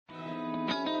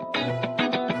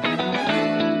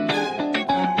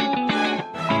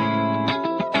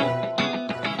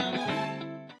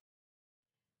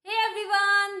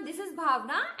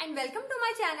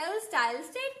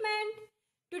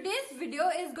video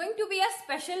is going to be a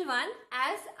special one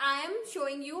as I am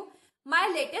showing you my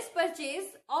latest purchase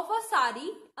of a sari,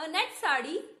 a net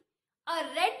sari, a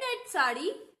red net sari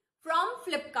from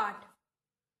Flipkart.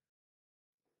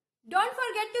 Don't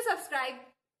forget to subscribe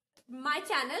my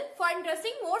channel for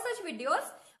interesting more such videos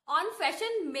on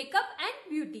fashion, makeup and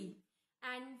beauty.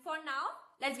 And for now,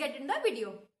 let's get into the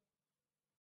video.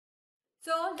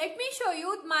 So let me show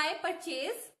you my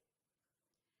purchase.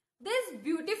 This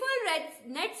beautiful red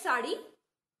net sari.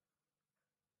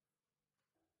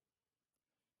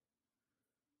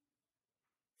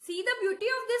 See the beauty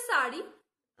of this sari.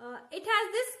 It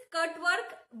has this cut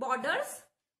work borders.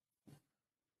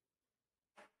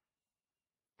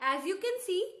 As you can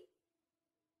see,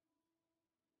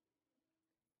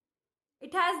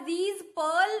 it has these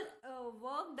pearl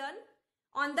work done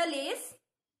on the lace.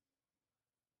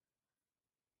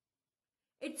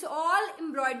 It's all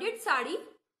embroidered sari.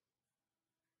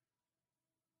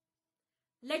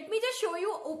 Let me just show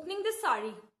you opening this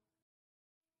sari.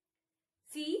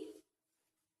 See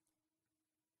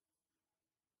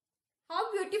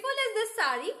how beautiful is this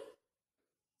sari.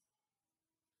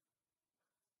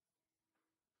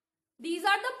 These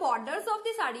are the borders of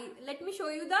the sari. Let me show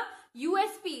you the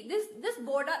USP. This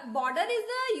border is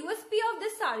the USP of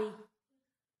this sari.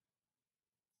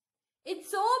 It's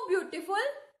so beautiful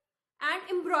and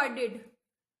embroidered.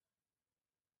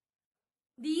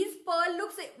 These pearl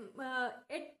looks,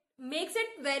 it makes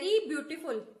it very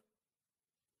beautiful.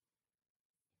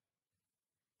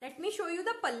 Let me show you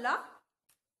the palla.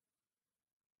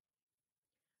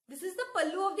 This is the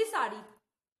pallu of the sari.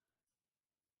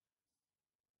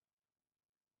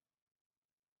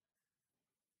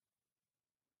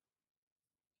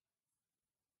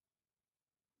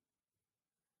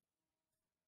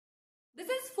 This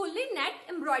is fully net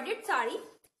embroidered sari.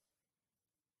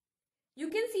 You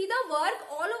can see the work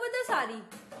all over the sari.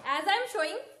 As I am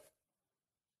showing,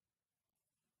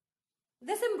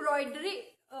 this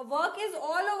embroidery work is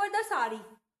all over the sari.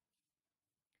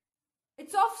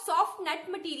 It's of soft net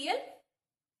material.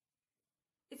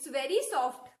 It's very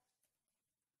soft.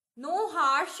 No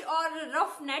harsh or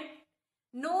rough net.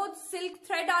 No silk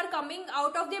thread are coming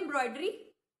out of the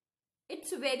embroidery.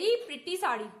 It's very pretty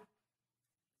sari.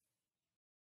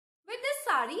 With this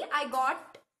sari, I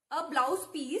got a blouse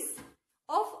piece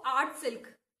of art silk.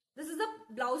 This is the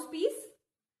blouse piece.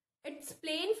 It's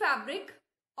plain fabric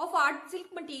of art silk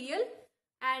material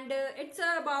and it's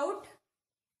about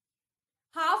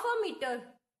half a meter.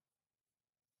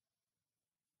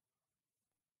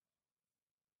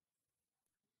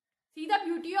 See the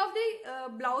beauty of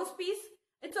the blouse piece.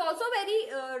 It's also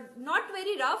very not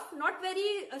very rough, not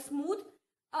very smooth.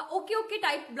 Okay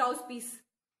type blouse piece.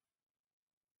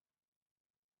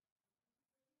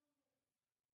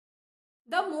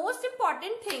 The most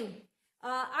important thing,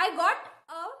 I got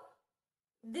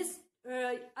this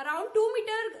around 2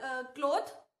 meter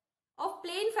cloth of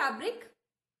plain fabric.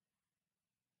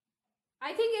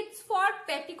 I think it's for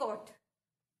petticoat.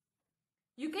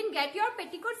 You can get your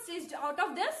petticoat stitched out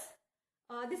of this.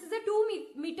 This is a 2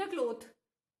 meter cloth.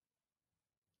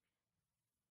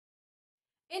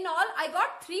 In all, I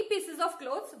got 3 pieces of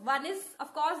clothes. One is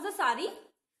of course the sari,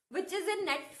 which is in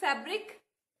net fabric.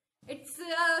 It's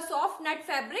a soft net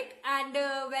fabric and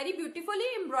very beautifully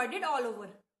embroidered all over.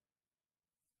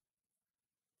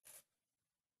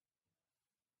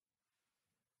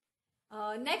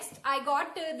 Next, I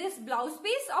got this blouse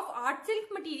piece of art silk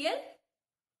material.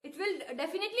 It will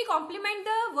definitely complement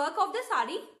the work of the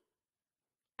sari.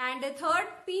 And the third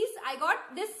piece, I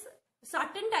got this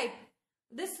satin type.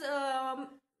 This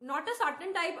not a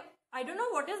satin type. I don't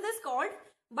know what is this called,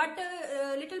 but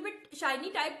a little bit shiny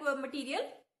type material.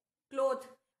 Cloth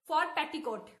for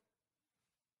petticoat.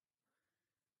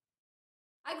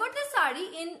 I got this sari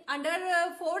in under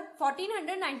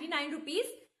 1499 rupees.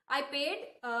 I paid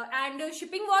and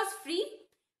shipping was free.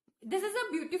 This is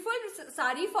a beautiful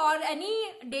sari for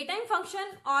any daytime function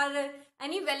or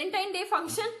any Valentine Day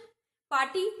function,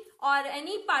 party or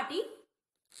any party.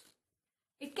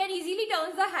 It can easily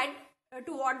turn the head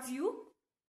towards you.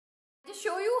 Just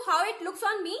show you how it looks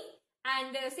on me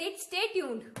and stay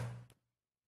tuned.